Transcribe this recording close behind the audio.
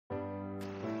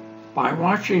By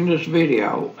watching this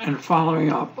video and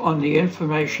following up on the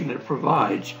information it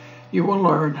provides, you will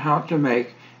learn how to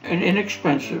make an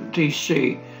inexpensive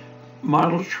DC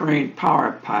model train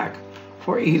power pack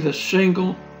for either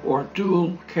single or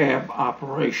dual cab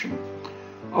operation.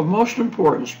 Of most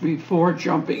importance, before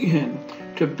jumping in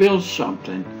to build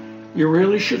something, you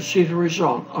really should see the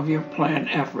result of your planned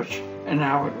efforts and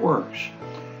how it works.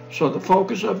 So the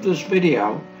focus of this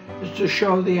video is to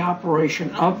show the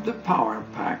operation of the power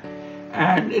pack,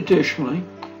 and additionally,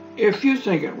 if you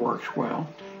think it works well,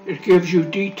 it gives you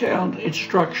detailed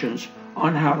instructions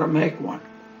on how to make one.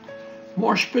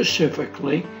 More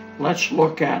specifically, let's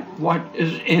look at what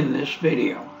is in this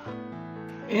video.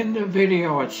 In the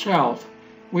video itself,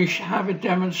 we have a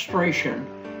demonstration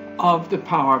of the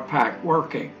power pack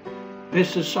working.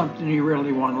 This is something you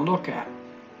really want to look at.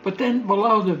 But then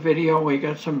below the video, we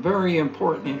got some very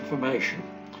important information.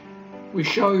 We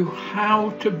show you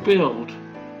how to build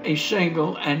a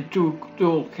single and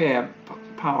dual cab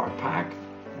power pack,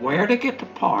 where to get the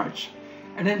parts,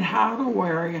 and then how to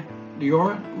vary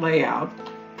your layout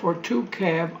for two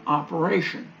cab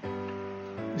operation.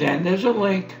 Then there's a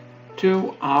link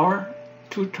to our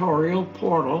tutorial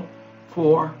portal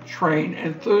for train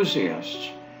enthusiasts.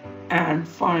 And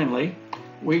finally,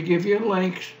 we give you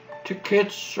links to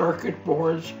kits, circuit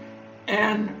boards,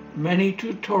 and many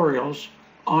tutorials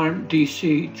on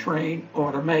DC train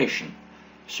automation.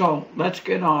 So let's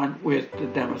get on with the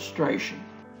demonstration.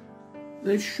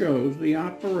 This shows the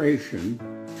operation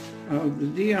of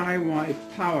the DIY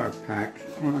power packs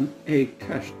on a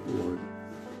test board.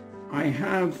 I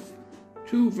have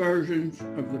two versions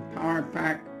of the power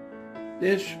pack.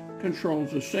 This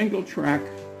controls a single track,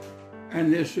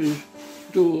 and this is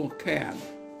dual cab.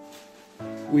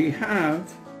 We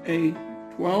have a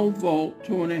 12 volt,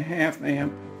 2.5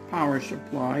 amp power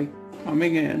supply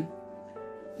coming in.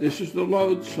 This is the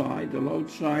load side. The load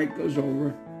side goes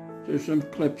over to some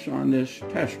clips on this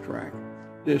test track.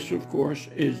 This, of course,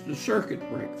 is the circuit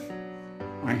breaker.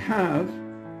 I have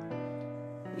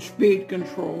the speed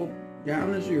control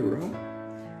down to 0.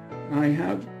 I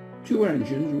have two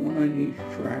engines, one on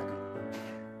each track.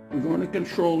 I'm going to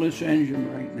control this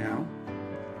engine right now.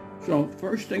 So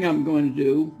first thing I'm going to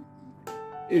do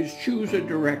is choose a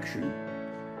direction.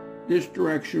 This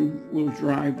direction will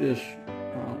drive this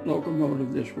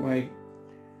locomotive this way.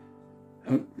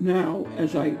 Now,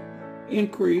 as I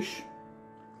increase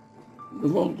the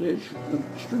voltage, the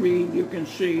speed, you can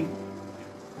see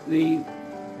the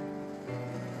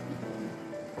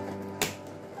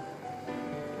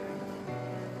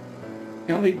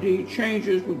LED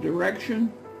changes with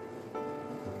direction.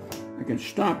 I can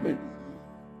stop it,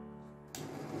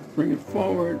 bring it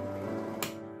forward.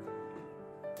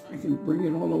 I can bring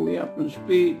it all the way up in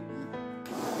speed.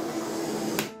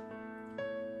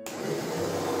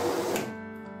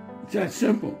 It's that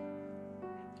simple.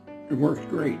 It works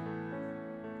great.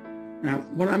 Now,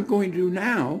 what I'm going to do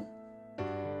now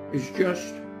is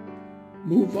just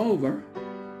move over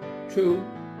to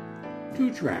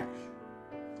two tracks.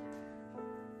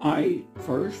 I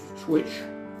first switch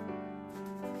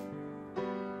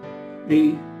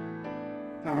the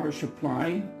power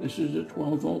supply. This is a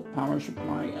 12 volt power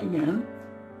supply again.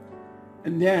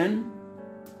 And then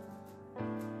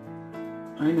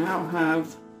I now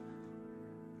have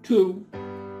two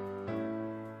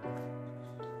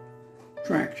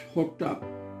tracks hooked up.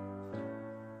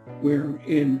 We're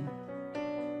in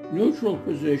neutral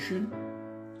position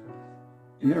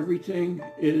and everything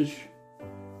is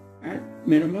at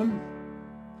minimum.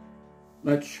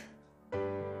 Let's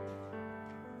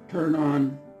turn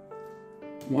on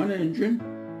one engine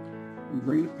and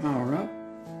bring the power up.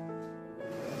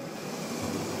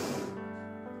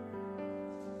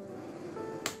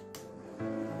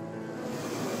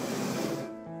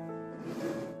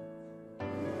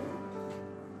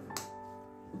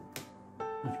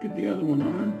 Let's get the other one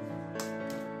on.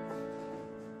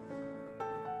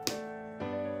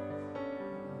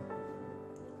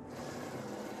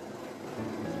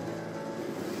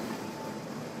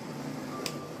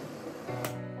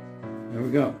 There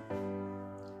we go.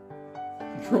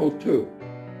 Control 2.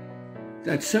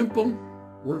 That's simple,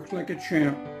 works like a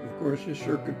champ. Of course, the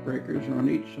circuit breakers on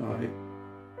each side.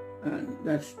 And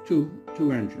that's two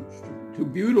engines, two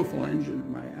beautiful engines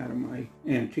out of my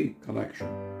antique collection.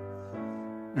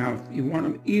 Now, if you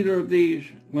want either of these,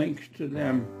 links to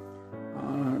them,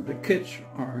 the kits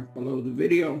are below the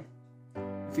video.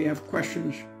 If you have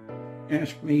questions,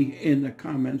 ask me in the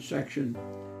comment section,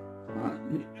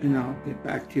 and I'll get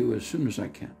back to you as soon as I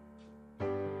can.